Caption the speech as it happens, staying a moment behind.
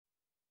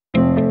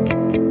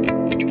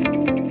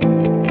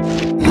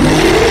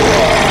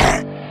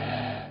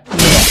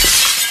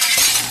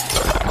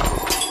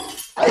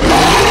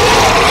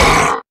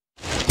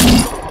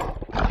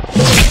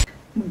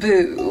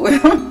Boo.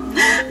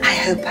 I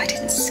hope I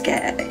didn't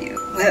scare you.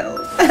 Well,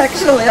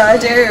 actually I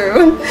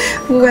do.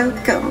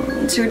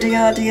 Welcome to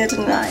DRD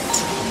tonight.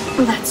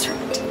 That's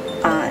right,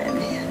 I'm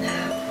here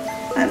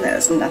now. And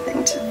there's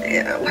nothing to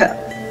fear. Well,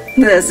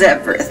 there's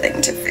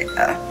everything to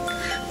fear.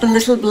 The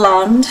little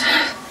blonde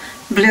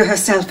blew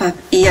herself up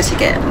yet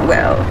again.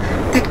 Well,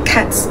 that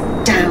cat's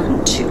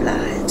down 2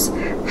 lives.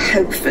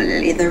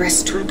 Hopefully the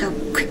rest will go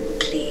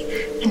quickly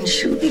and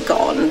she'll be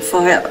gone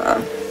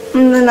forever.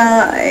 And then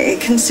I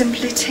can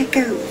simply take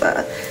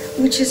over,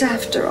 which is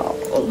after all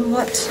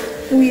what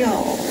we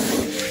all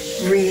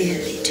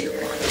really do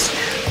want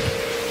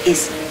now,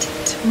 isn't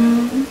it?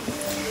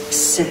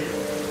 So,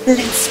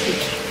 let's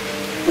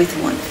begin with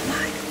one of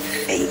my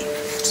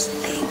favorite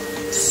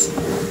things.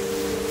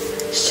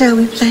 Shall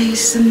we play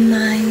some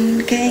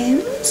mind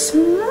games?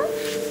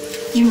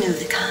 You know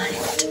the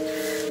kind,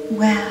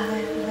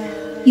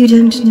 where you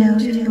don't know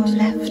if you're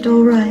left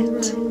or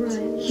right,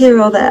 here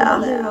or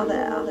there,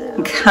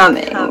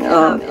 coming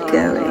or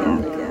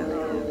going.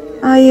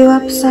 Are you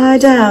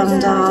upside down,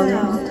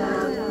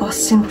 darling, or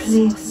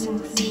simply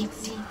deep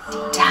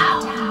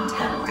down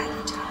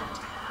already?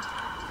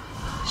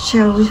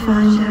 Shall we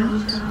find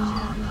out?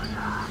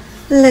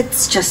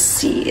 Let's just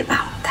see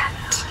about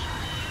that.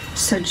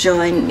 So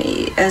join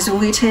me as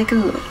we take a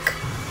look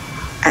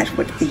at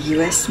what the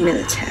US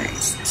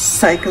military's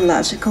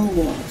psychological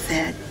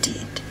warfare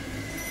did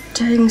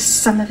during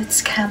some of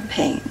its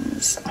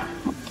campaigns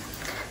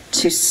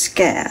to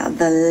scare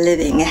the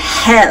living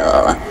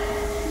hell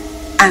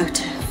out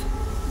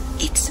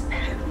of its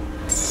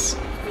opponents.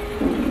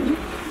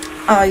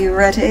 Are you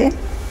ready?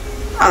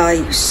 Are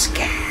you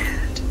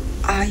scared?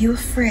 Are you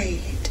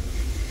afraid?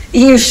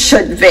 You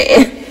should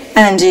be,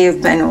 and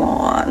you've been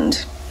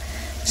warned.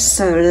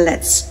 So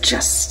let's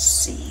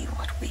just see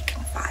what we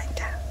can find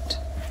out.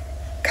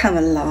 Come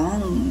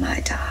along,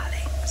 my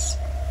darlings.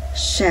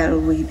 Shall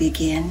we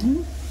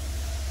begin?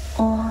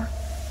 Or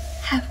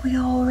have we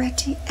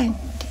already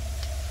ended?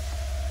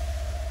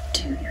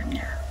 Do you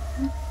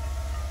know?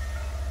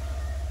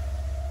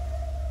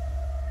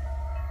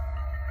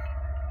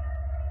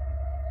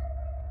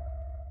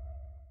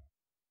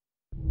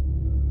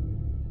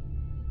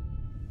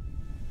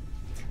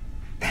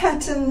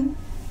 Patton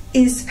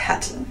is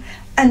Patton,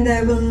 and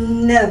there will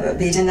never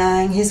be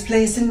denying his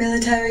place in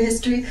military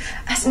history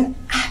as an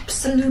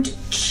absolute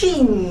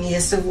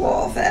genius of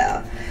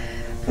warfare.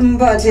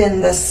 But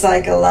in the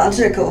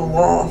psychological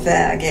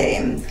warfare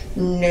game,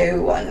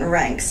 no one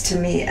ranks to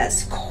me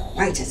as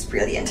quite as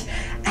brilliant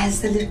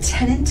as the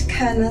Lieutenant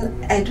Colonel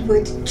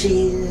Edward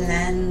G.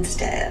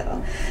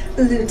 Lansdale.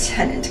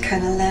 Lieutenant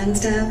Colonel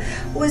Lansdale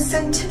was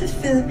sent to the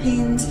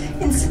Philippines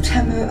in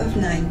September of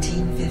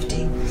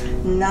 1950.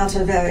 Not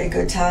a very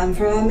good time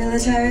for our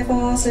military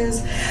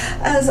forces,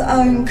 as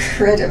our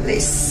incredibly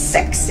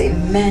sexy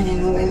men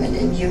and women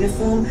in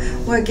uniform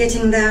were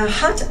getting their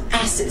hot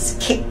asses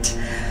kicked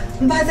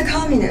by the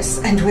communists,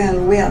 and well,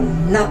 we're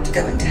not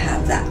going to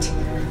have that.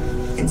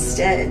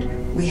 Instead,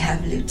 we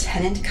have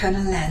Lieutenant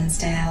Colonel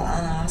Lansdale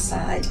on our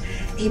side,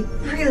 a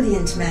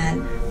brilliant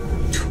man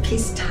who took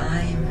his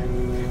time,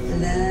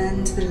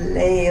 learned the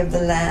lay of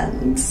the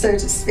land, so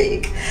to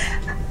speak,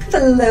 the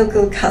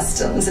local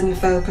customs and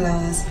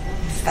folklores,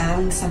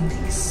 found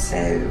something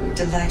so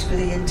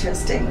delightfully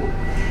interesting.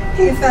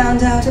 He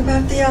found out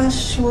about the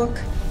Ashwook.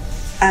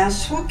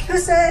 Ashwook, you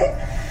say?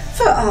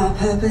 For our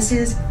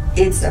purposes,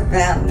 it's a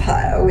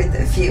vampire with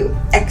a few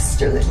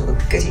extra little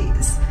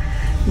goodies.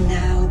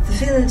 Now, the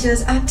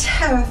villagers are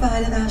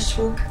terrified of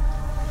Ashwook.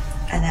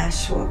 An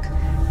Ashwook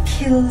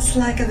kills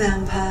like a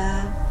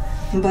vampire,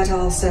 but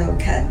also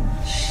can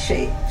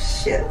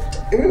shape-shift.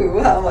 Ooh,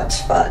 how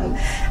much fun.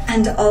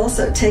 And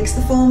also takes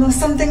the form of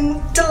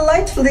something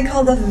delightfully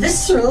called a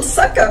visceral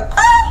sucker.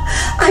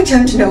 Ah! I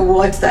don't know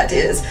what that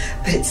is,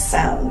 but it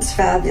sounds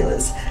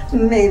fabulous.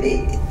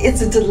 Maybe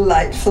it's a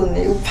delightful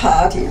new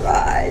party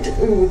ride.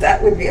 Ooh,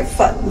 that would be a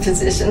fun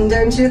position,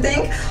 don't you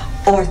think?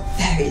 Or at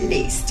the very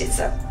least, it's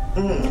a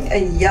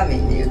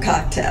yummy new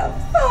cocktail.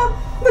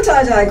 Oh, but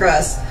I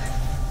digress.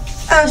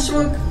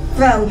 Ashwook,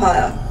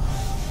 vampire.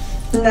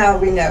 Now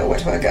we know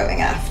what we're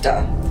going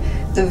after.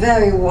 The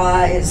very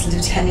wise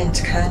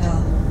Lieutenant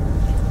Colonel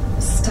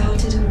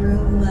started a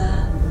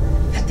rumor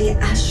that the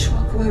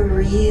Ashwook were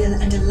real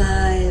and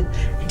alive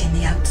and in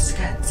the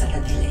outskirts of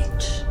the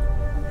village.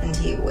 And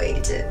he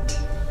waited.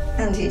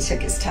 And he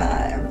took his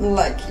time,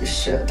 like you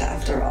should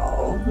after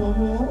all.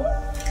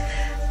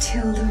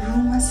 Till the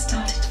rumor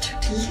started to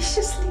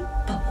deliciously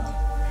bubble.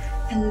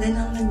 And then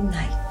on the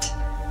night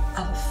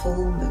of a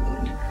full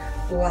moon,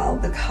 while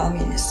the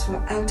communists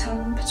were out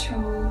on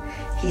patrol,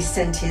 he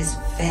sent his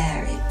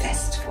very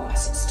best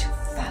forces to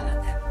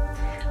follow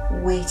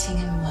them, waiting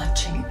and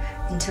watching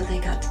until they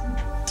got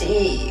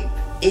deep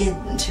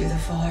into the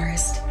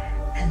forest.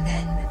 And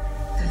then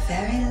the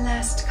very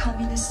last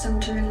communist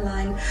soldier in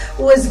line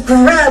was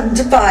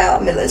grabbed by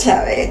our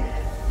military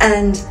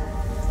and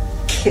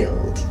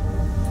killed.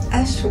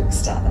 Ashwook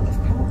style, of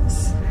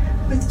course,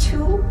 with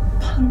 2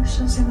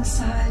 punctures in the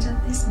side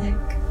of his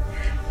neck.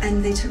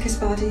 and they took his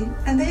body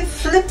and they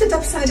flipped it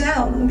upside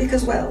down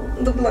because, well,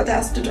 the blood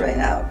has to drain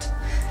out.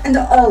 And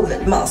all of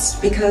it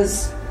must,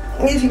 because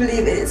if you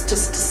believe it, it's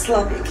just a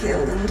sloppy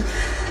kill, and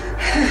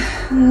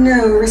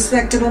no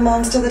respectable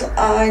monster that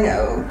I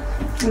know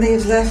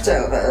leaves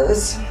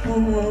leftovers.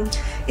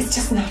 It's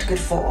just not good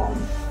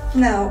form.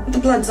 Now, the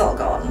blood's all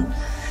gone,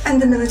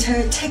 and the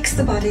military takes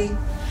the body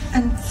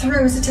and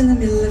throws it in the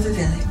middle of the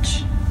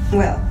village.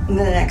 Well, the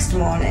next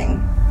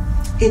morning,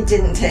 it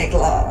didn't take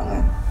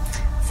long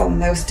for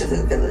most of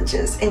the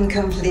villagers in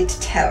complete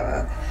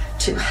terror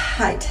to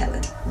hightail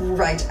it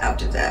right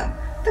out of there.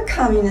 The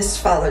communists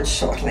followed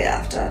shortly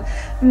after,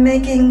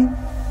 making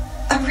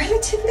a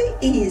relatively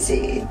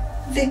easy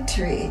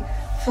victory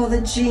for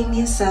the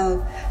genius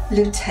of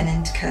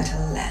Lieutenant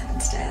Colonel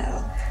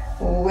Lansdale.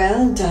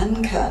 Well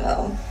done,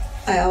 Colonel.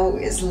 I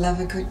always love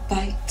a good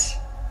bite.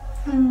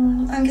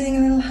 I'm getting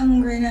a little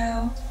hungry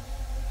now.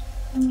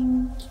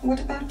 What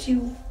about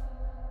you?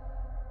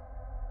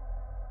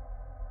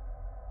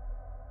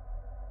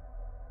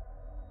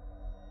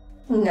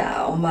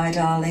 Now, my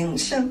darling,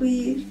 shall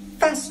we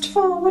fast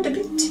forward a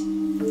bit?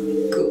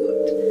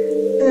 Good.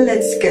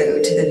 Let's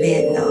go to the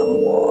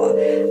Vietnam War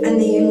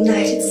and the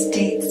United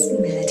States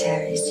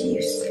military's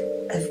use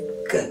of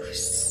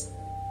ghosts.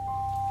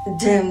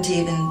 Don't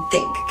even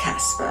think,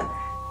 Casper.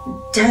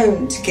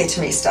 Don't get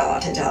me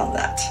started on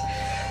that.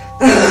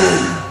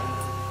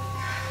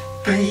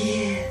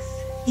 Breathe,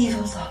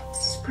 evil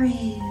thoughts,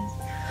 breathe.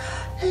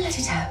 Let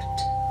it out.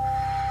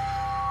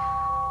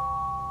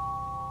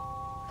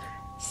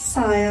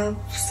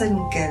 PSYOPs and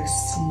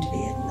ghosts in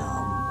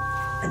Vietnam.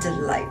 A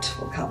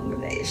delightful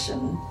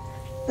combination.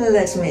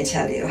 Let me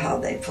tell you how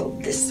they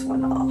pulled this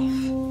one off.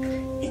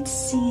 It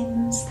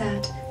seems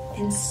that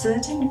in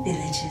certain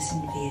villages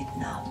in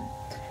Vietnam,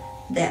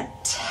 they're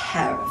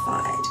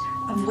terrified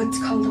of what's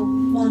called a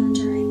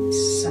wandering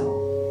soul.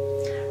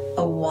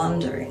 A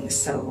wandering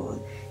soul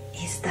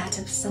is that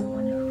of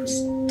someone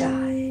who's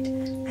died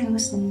and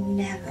was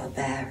never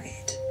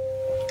buried.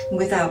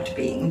 Without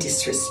being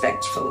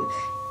disrespectful,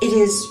 it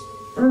is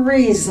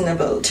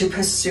reasonable to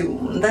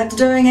presume that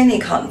during any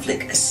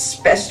conflict,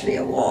 especially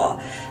a war,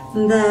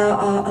 there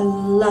are a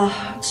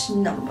large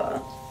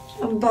number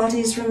of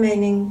bodies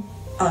remaining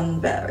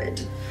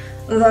unburied.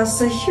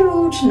 Thus, a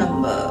huge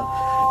number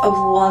of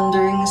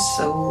wandering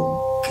soul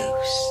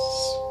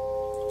ghosts.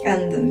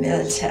 And the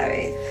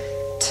military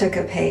took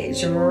a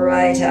page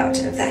right out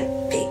of that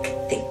big,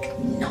 thick,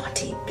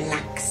 naughty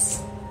black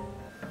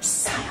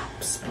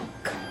PSYOPs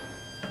book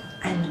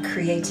and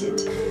created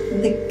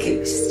the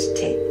ghost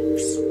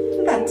tapes.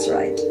 That's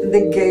right,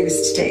 the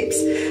ghost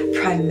tapes.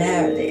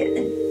 Primarily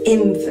and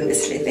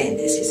infamously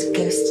famous is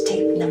ghost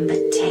tape number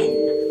 10.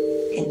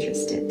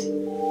 Interested?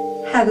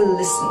 Have a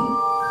listen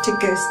to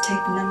ghost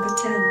tape number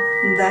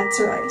 10. That's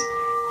right,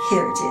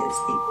 here it is,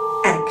 the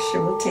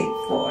actual tape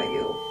for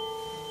you.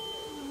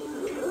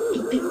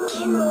 It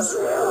begins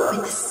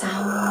with the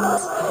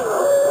sounds of a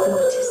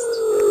Buddhist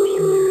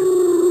funeral,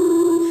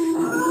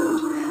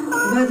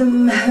 followed by the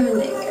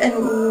moaning and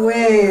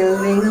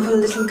wailing of a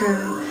little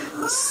girl,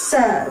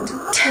 sad,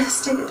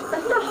 devastated,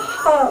 and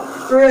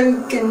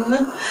heartbroken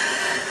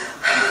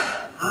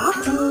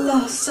at the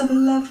loss of a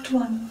loved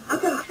one,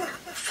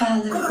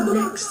 followed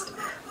next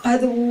by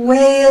the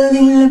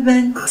wailing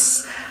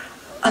laments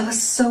of a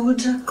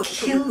soldier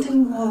killed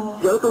in war,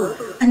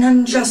 an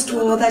unjust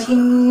war that he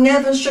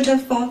never should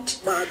have fought.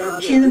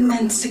 He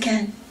laments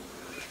again,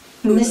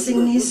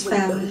 missing his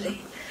family,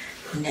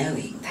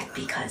 knowing that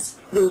because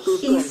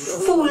he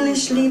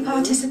foolishly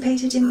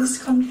participated in this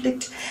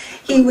conflict,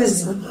 he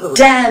was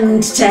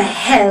damned to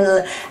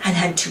hell and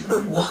had to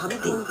walk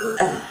the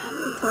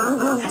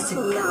earth as a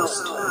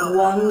ghost,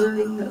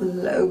 wandering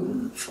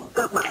alone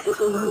forever.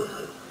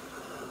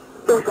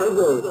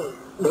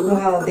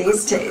 While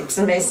these tapes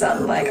may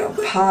sound like a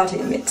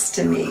party mix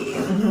to me,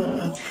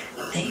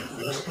 they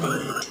were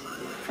played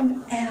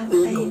from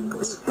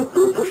airplanes,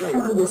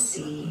 from the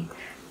sea,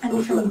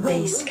 and from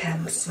base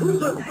camps in the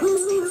United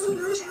States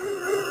military.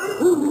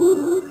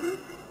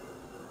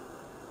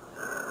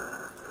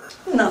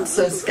 Not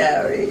so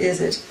scary,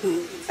 is it?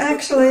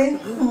 Actually,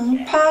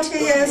 party,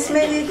 yes,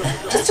 maybe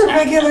just a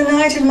regular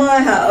night in my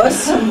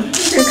house.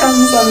 Do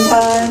come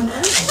sometime.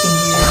 I think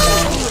you'd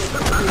enjoy it.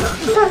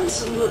 But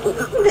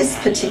this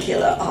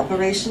particular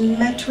operation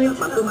met with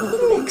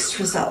mixed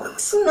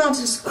results. Not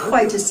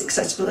quite as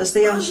successful as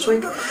the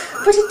Auschwitz,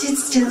 but it did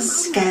still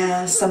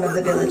scare some of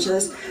the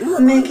villagers,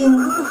 making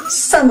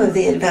some of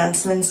the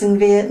advancements in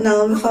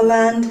Vietnam for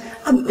land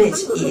a bit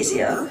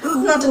easier.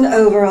 Not an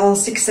overall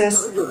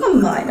success, a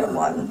minor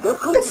one,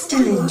 but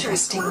still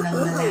interesting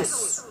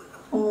nonetheless.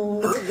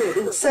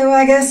 So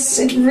I guess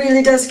it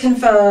really does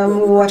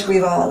confirm what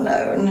we've all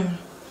known.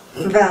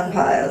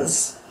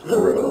 Vampires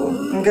rule.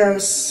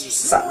 Ghosts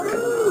suck.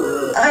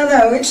 I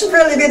know, it should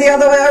really be the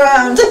other way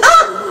around.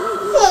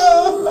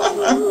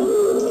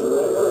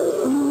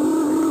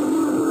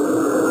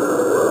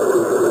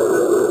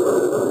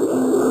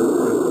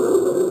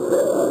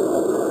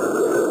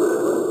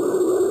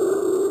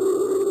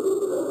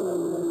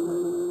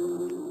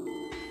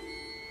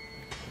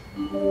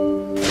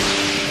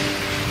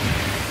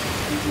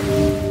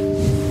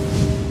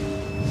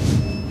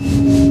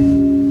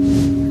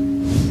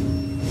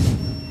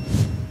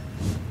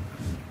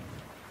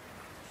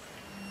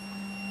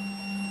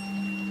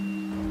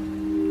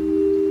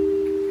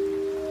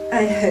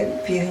 I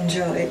hope you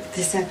enjoyed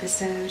this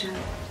episode of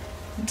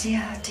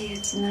Dear Dear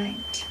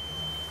Tonight.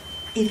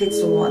 If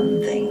it's one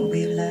thing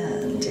we've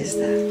learned is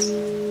that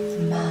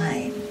the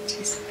mind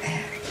is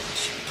very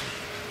tricky.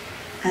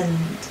 And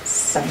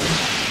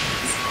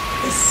sometimes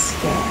the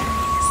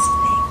scariest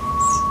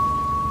things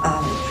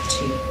are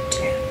what you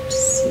don't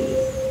see.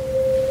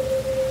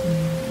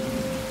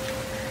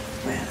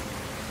 Well,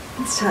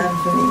 it's time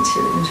for me to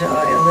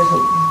enjoy a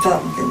little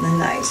bump in the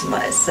night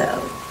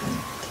myself.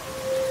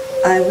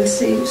 I will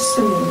see you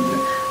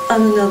soon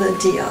on another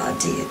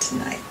DRD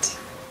Tonight.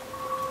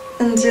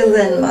 Until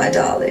then, my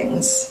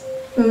darlings,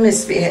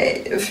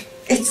 misbehave.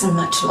 It's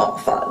much more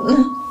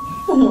fun.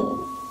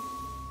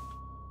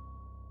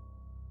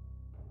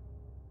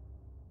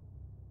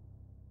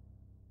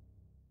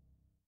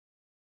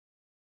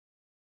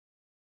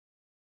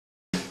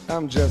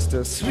 I'm just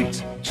a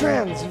sweet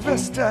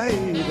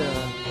transvestite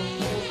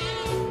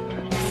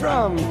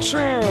from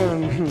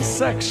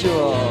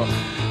transsexual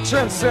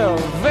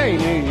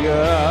Transylvania.